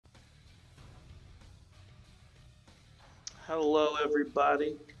Hello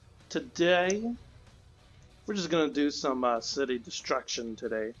everybody. Today, we're just gonna do some city destruction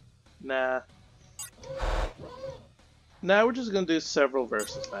today. Nah, we're just gonna do several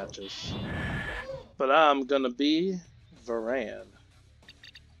versus matches. But I'm gonna be Varan.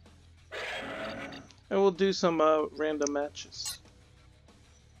 And we'll do some random matches.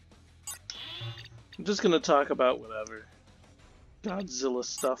 I'm just gonna talk about whatever. Godzilla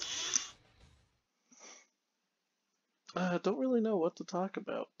stuff. I don't really know what to talk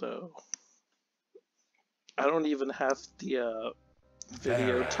about though. I don't even have the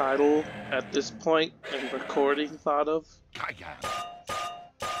video title at this point in recording thought of.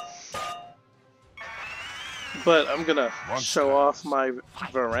 But I'm gonna show off my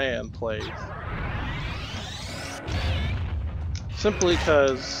Varan plays. Simply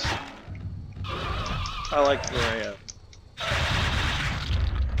because I like Varan.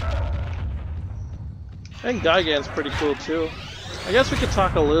 And Gigan's pretty cool too. I guess we could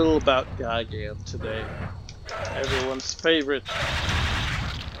talk a little about Gigan today. Everyone's favorite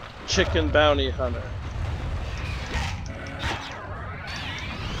chicken bounty hunter.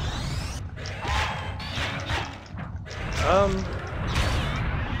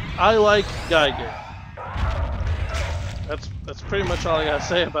 I like Gigan. That's pretty much all I gotta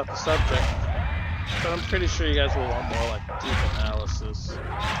say about the subject. But I'm pretty sure you guys will want more like deep analysis.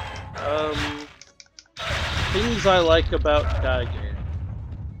 Things I like about Gigan.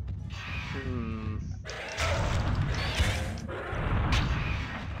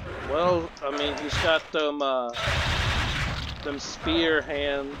 Well, I mean, he's got them spear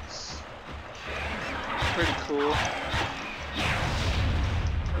hands. Pretty cool.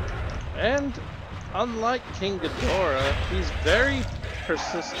 And unlike King Ghidorah, he's very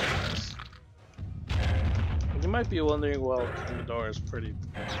persistent. You might be wondering, well, King Ghidorah is pretty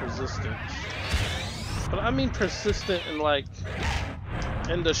persistent. But I mean persistent in like,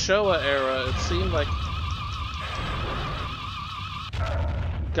 in the Showa era, it seemed like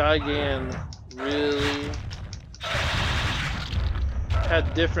Gigan really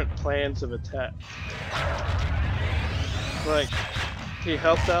had different plans of attack. Like, he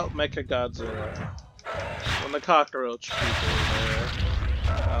helped out Mechagodzilla when the cockroach people were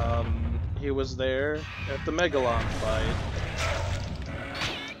there. He was there at the Megalon fight.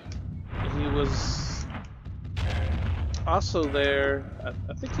 He was also there,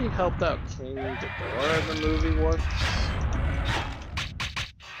 I think he helped out King Ghidorah in the movie once.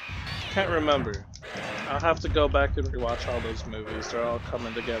 Can't remember. I'll have to go back and rewatch all those movies. They're all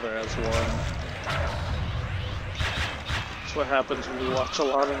coming together as one. That's what happens when you watch a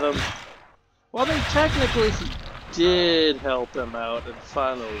lot of them. Well, I mean, technically he did help him out in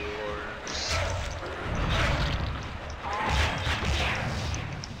Final Wars.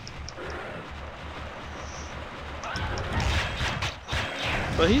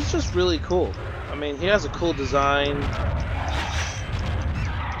 But he's just really cool. I mean, he has a cool design.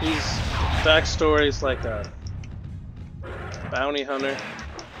 His backstory is like a bounty hunter-esque.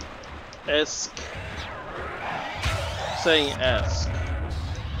 Saying esque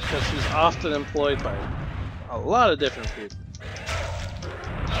because he's often employed by a lot of different people.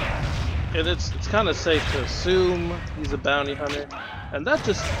 And it's kind of safe to assume he's a bounty hunter, and that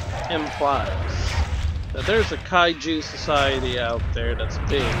just implies that there's a kaiju society out there that's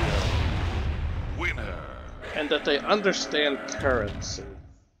big, and that they understand currency.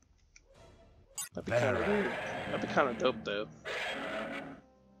 That'd be kind of weird. That'd be kind of dope, though.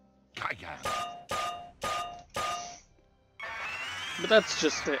 But that's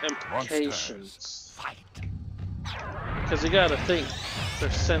just the implications. Because you gotta think,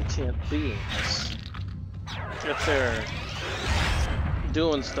 they're sentient beings. If they're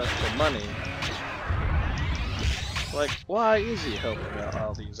doing stuff for money. Like, why is he helping out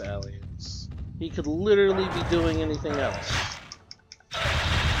all these aliens? He could literally be doing anything else.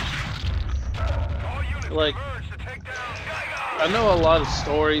 Like, I know a lot of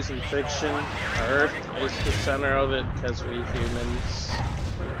stories in fiction, Earth is the center of it because we humans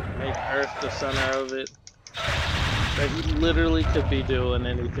make Earth the center of it. But he literally could be doing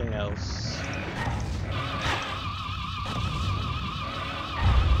anything else.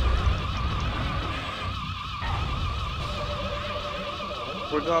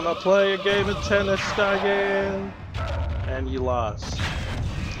 We're gonna play a game of tennis, Gigan! And you lost.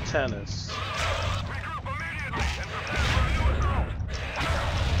 Tennis.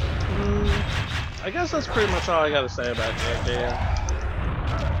 I guess that's pretty much all I gotta say about that game.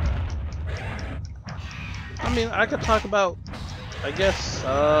 I mean, I could talk about, I guess,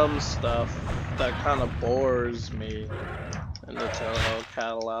 some stuff that kind of bores me in the Toho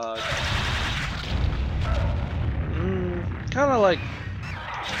catalog. kind of like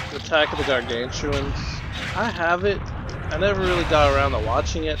Attack of the Gargantuans. I have it. I never really got around to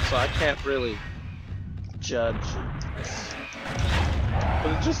watching it, so I can't really judge it.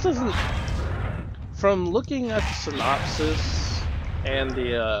 But it just doesn't... From looking at the synopsis and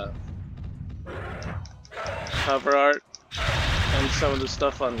the cover art and some of the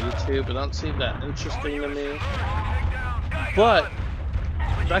stuff on YouTube, it don't seem that interesting to me. But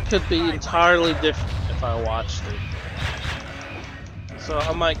that could be entirely different if I watched it. So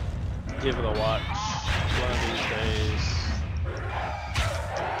I might give it a watch one of these days.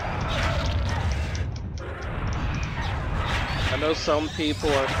 I know some people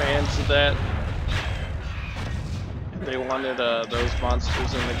are fans of that. They wanted those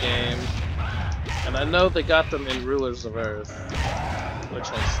monsters in the game. And I know they got them in Rulers of Earth,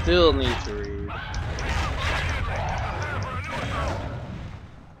 which I still need to read.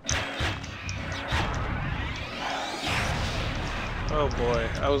 Oh boy,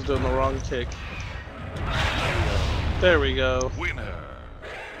 I was doing the wrong kick. There we go. Winner.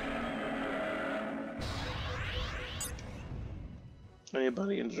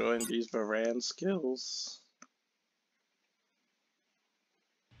 Anybody enjoying these Varan skills?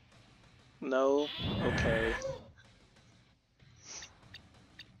 No? Okay.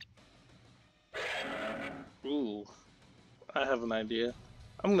 Ooh, I have an idea.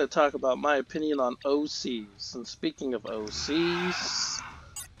 I'm going to talk about my opinion on OCs. And speaking of OCs,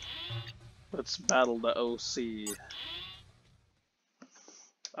 let's battle the OC.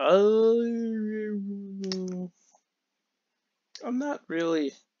 I'm not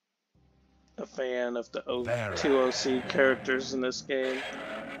really a fan of the two OC characters in this game.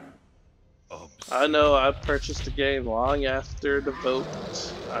 I know I purchased the game long after the vote.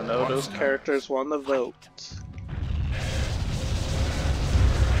 I know those characters won the vote.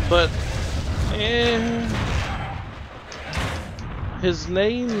 But, his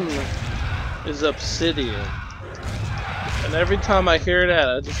name is Obsidian. And every time I hear that,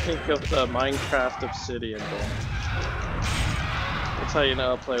 I just think of the Minecraft Obsidian book. That's how you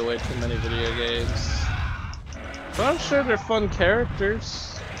know I play way too many video games. But I'm sure they're fun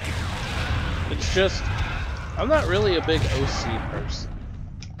characters. It's just, I'm not really a big OC person.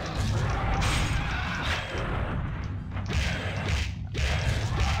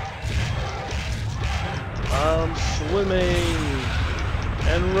 I'm swimming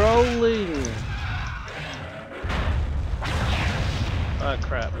and rolling. Ah,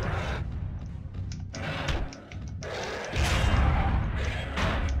 crap.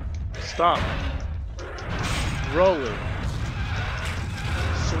 Stop. Rolling.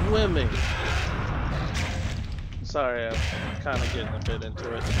 Swimming. Sorry, I'm kind of getting a bit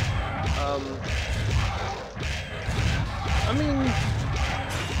into it. I mean,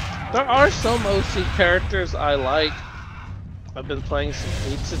 there are some OC characters I like. I've been playing some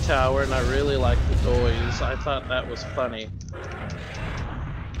Pizza Tower and I really like the Doys. I thought that was funny.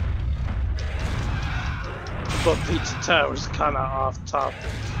 But Pizza Tower's kind of off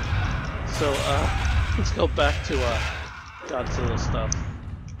topic. So, let's go back to Godzilla stuff.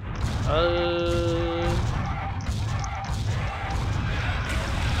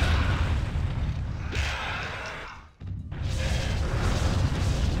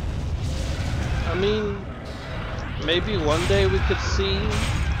 I mean, maybe one day we could see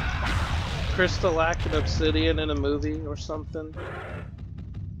Crystalak and Obsidian in a movie or something.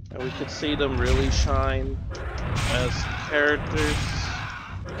 And we could see them really shine as characters.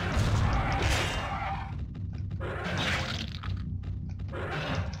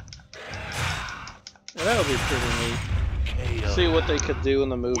 And that would be pretty neat. See what they could do in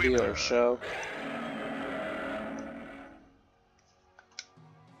the movie or show.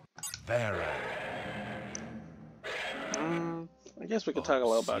 Varan. I guess we could talk a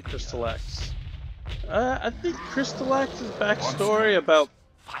little about Crystalak's. I think Crystalak's backstory about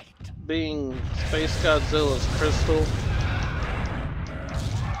being Space Godzilla's crystal,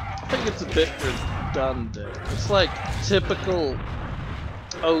 I think it's a bit redundant. It's like typical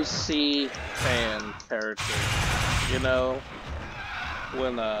OC fan character, you know,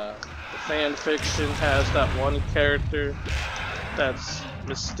 when the fan fiction has that one character that's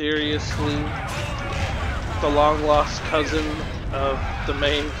mysteriously the long lost cousin of the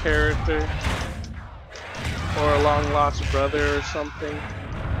main character, or a long lost brother or something.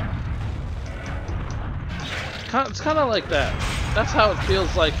 It's kind of like that. That's how it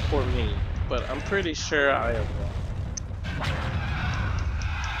feels like for me, but I'm pretty sure I am wrong.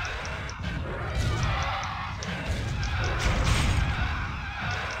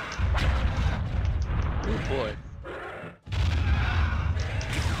 Oh boy.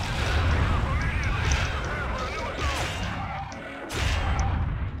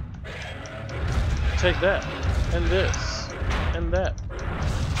 take that, and this, and that.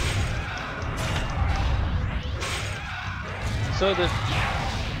 So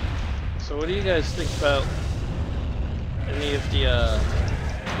what do you guys think about any of the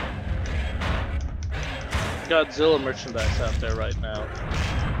Godzilla merchandise out there right now?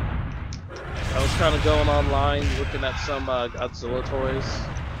 I was kind of going online looking at some Godzilla toys,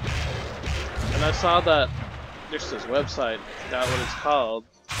 and I saw that there's this website, I forgot what it's called,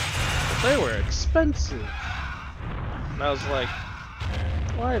 but they were expensive. And I was like,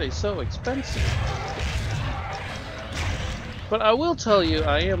 why are they so expensive? But I will tell you,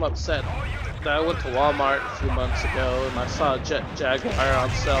 I am upset that I went to Walmart a few months ago and I saw a Jet Jaguar on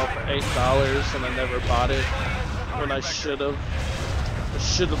sale for $8 and I never bought it when I should have. I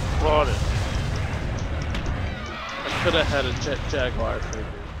should have bought it. I could have had a Jet Jaguar figure,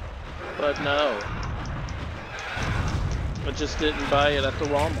 but no. I just didn't buy it at the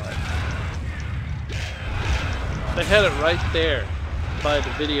Walmart. They had it right there by the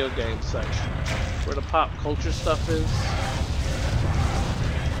video game section, where the pop culture stuff is.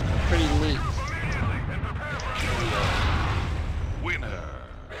 Pretty neat. Winner.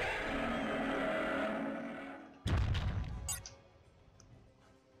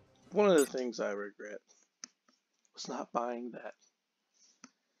 One of the things I regret was not buying that.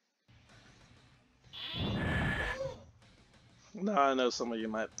 Now I know some of you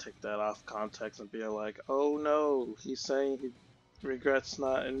might take that off context and be like, oh no, he's saying he regrets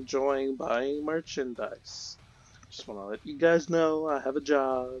not enjoying buying merchandise. Just want to let you guys know I have a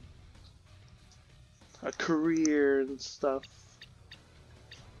job, a career and stuff.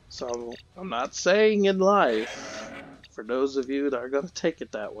 So I'm not saying in life, for those of you that are going to take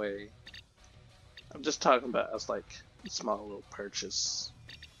it that way, I'm just talking about as like a small little purchase.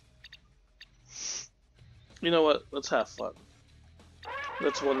 You know what? Let's have fun.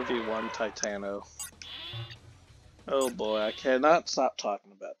 Let's 1v1 Titano. Oh boy, I cannot stop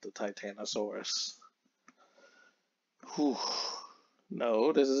talking about the Titanosaurus. Whew.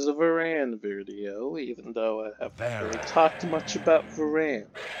 No, this is a Varan video, even though I haven't really talked much about Varan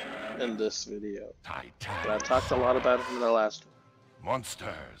in this video. But I talked a lot about it in the last one.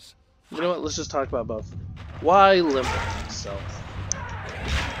 Monsters. You know what? Let's just talk about both. Why limit itself?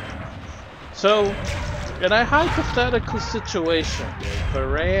 So, in a hypothetical situation where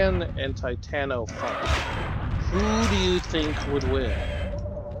Varan and Titano fight, who do you think would win?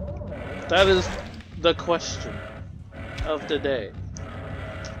 That is the question of the day.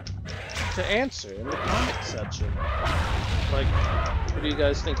 To answer in the comment section. Like, who do you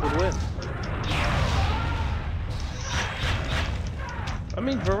guys think would win? I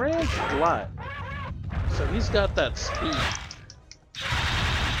mean, Varan can fly, so he's got that speed.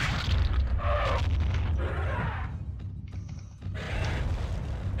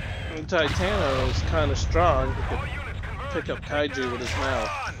 And Titano is kind of strong. He could pick up kaiju with his mouth.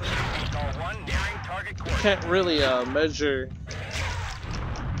 Can't really measure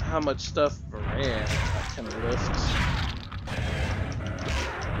how much stuff Varan can lift.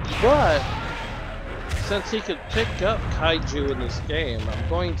 But since he could pick up kaiju in this game, I'm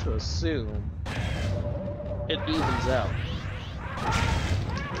going to assume it evens out.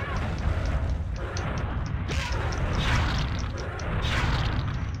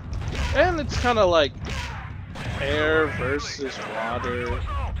 And it's kind of like air versus water.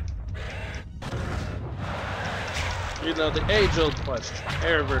 You know, the age-old question,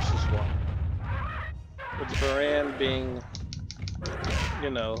 air versus water. With Varan being,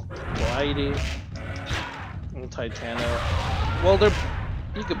 you know, glidey, and Titano. Well,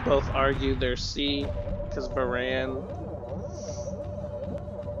 you could both argue they're sea, because Varan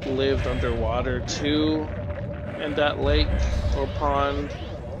lived underwater too, in that lake or pond.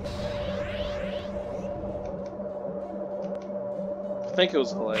 I think it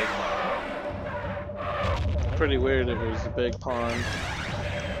was a lake. Pretty weird if it was a big pond.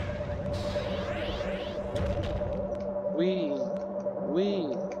 Wee.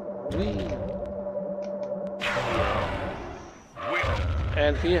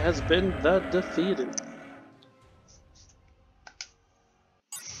 And he has been the defeated.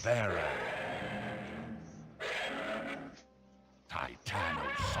 Varan.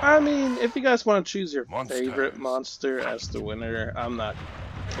 I mean, if you guys want to choose your favorite monster as the winner, I'm not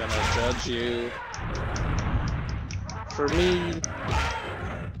gonna judge you. For me,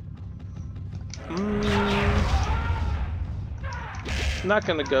 I'm not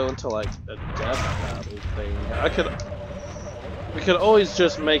gonna go into like a death battle thing. We could always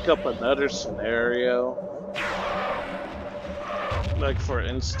just make up another scenario. Like for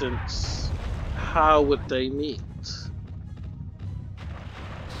instance, how would they meet?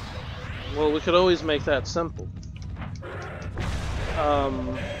 Well, we could always make that simple.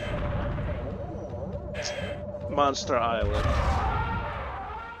 Monster Island.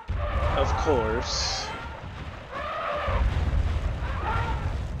 Of course.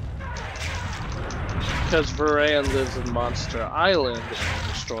 Because Varan lives in Monster Island and can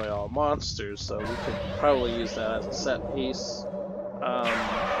destroy all monsters, so we could probably use that as a set piece.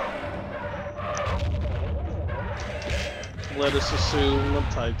 Let us assume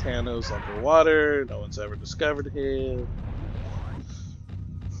Titano's underwater, no one's ever discovered him.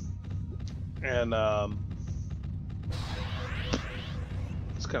 And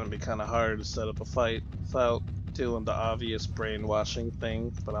it's gonna be kind of hard to set up a fight without doing the obvious brainwashing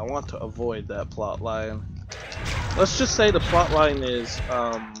thing, but I want to avoid that plot line. Let's just say the plot line is,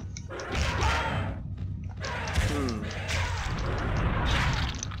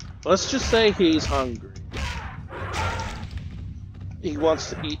 let's just say he's hungry. He wants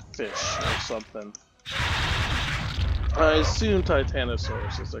to eat fish or something. I assume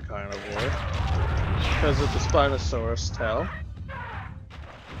Titanosaurus is a carnivore because of the Spinosaurus tail,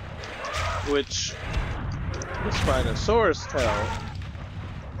 which the Spinosaurus tail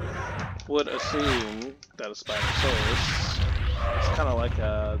would assume that a Spinosaurus is kind of like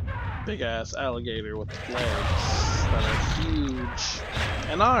a big ass alligator with legs that are huge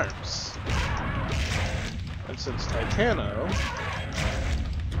and arms. And since Titano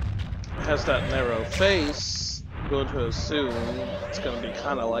has that narrow face, I'm going to assume it's going to be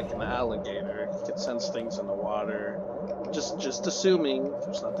kind of like an alligator. He can sense things in the water. Just assuming,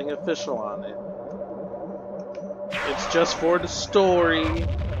 there's nothing official on it. It's just for the story.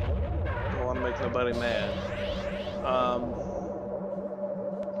 Don't want to make nobody mad.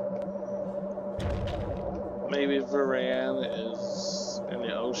 Maybe Varan is in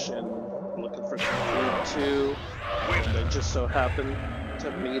the ocean looking for some food too. And they just so happen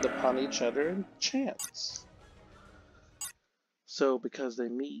to meet upon each other in chance. So because they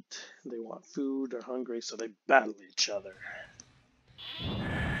meet, they want food, they're hungry, so they battle each other.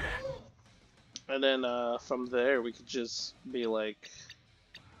 And then from there we could just be like,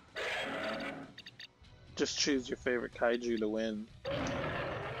 just choose your favorite kaiju to win.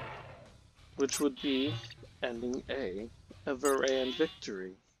 Which would be ending A Varan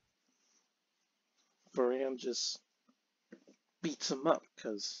victory. Varan just beats him up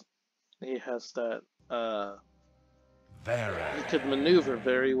because he has that, Varan. he could maneuver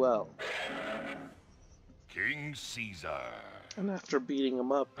very well. King Caesar. And after beating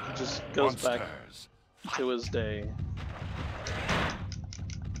him up, he just goes back to his day.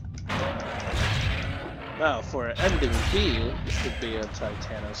 Now, for ending B, which would be a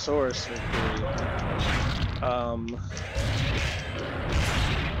Titanosaurus victory,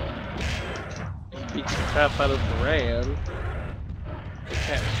 he beats the crap out of Varan.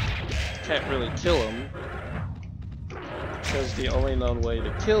 Can't really kill him, because the only known way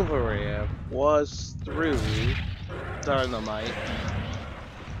to kill Varan was through dynamite.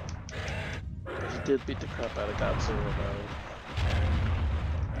 But he did beat the crap out of Godzilla though.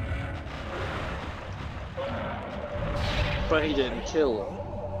 But he didn't kill him.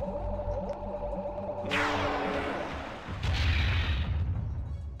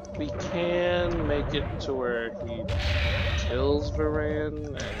 We can make it to where he kills Varan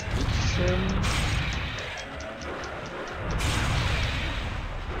and eats him.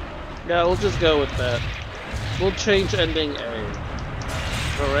 Yeah, we'll just go with that. We'll change ending A.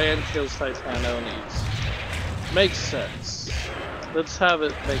 Varan kills Titano and eats. Makes sense. Let's have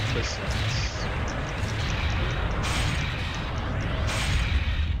it make this sense.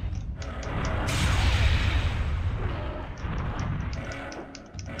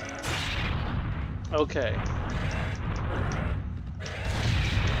 Okay.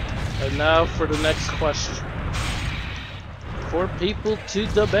 And now for the next question. For people to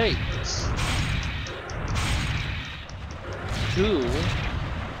debate. Who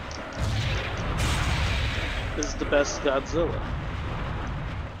is the best Godzilla?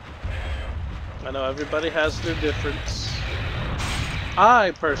 I know everybody has their difference.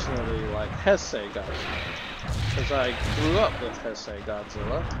 I personally like Heisei Godzilla, because I grew up with Heisei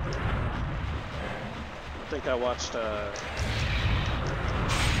Godzilla. I think I watched, I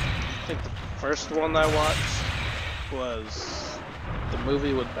think the first one I watched was the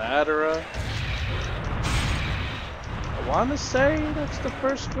movie with Badara. I want to say that's the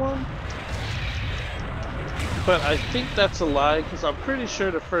first one, but I think that's a lie because I'm pretty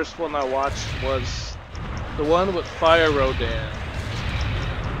sure the first one I watched was the one with Fire Rodan,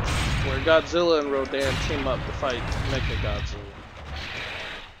 where Godzilla and Rodan team up to fight Mechagodzilla.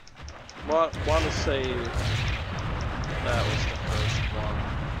 Want to say that was the first one.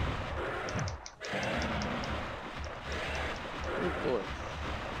 boy.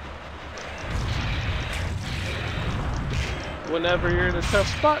 Whenever you're in a tough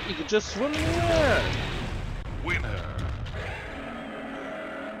spot, you can just swim in the air. Winner.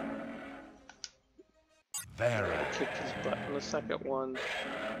 Varan. Kick his butt in the second one.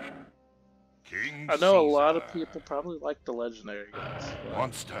 King I know a lot of Caesar. people probably like the legendary guns.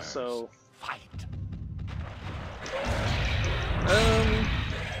 Monsters. So, Fight.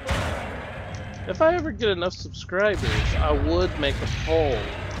 if I ever get enough subscribers, I would make a poll.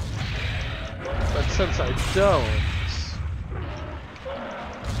 But since I don't,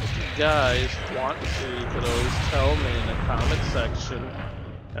 if you guys want to, you could always tell me in the comment section,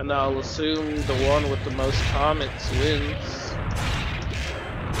 and I'll assume the one with the most comments wins.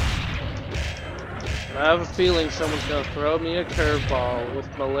 And I have a feeling someone's gonna throw me a curveball with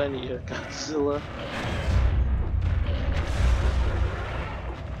Millennia Godzilla.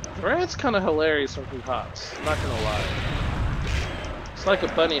 Varan's kind of hilarious when he hops, I'm not gonna lie. It's like a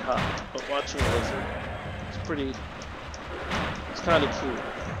bunny hop, but watching a lizard. It's kind of cute.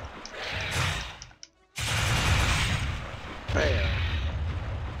 Bam.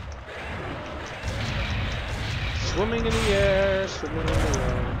 Swimming in the air, swimming in the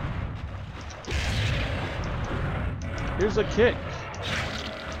air. Here's a kick.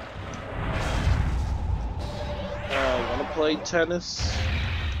 Wanna play tennis?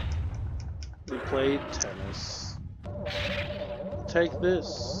 We played tennis. Take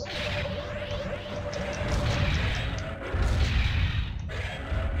this.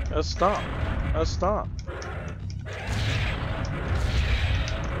 A stomp. A stomp.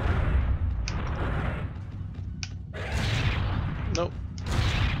 Nope.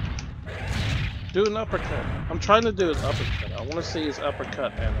 Do an uppercut. I'm trying to do an uppercut. I want to see his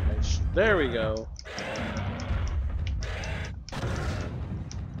uppercut animation. There we go.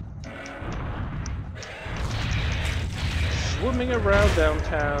 Swimming around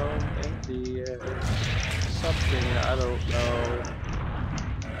downtown in the something I don't know.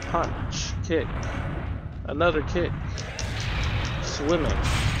 Punch, kick, another kick. Swimming,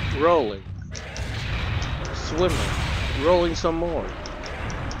 rolling, swimming, rolling some more.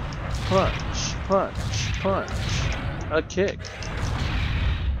 Punch, punch, punch. A kick.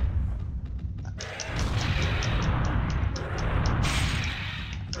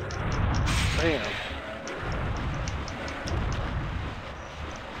 Bam.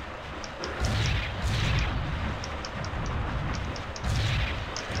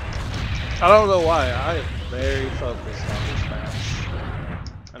 I don't know why, I am very focused on this match.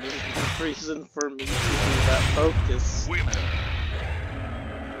 And there's no reason for me to be that focused. Winner.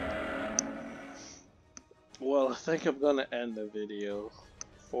 Well, I think I'm gonna end the video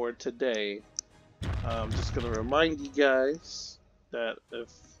for today. I'm just gonna remind you guys that if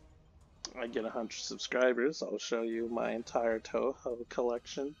I get 100 subscribers, I'll show you my entire Toho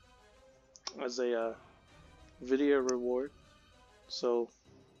collection as a video reward. So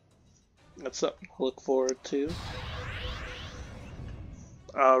that's something to look forward to.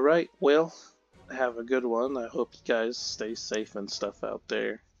 Alright, well, have a good one. I hope you guys stay safe and stuff out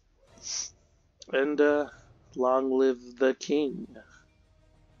there. And long live the king.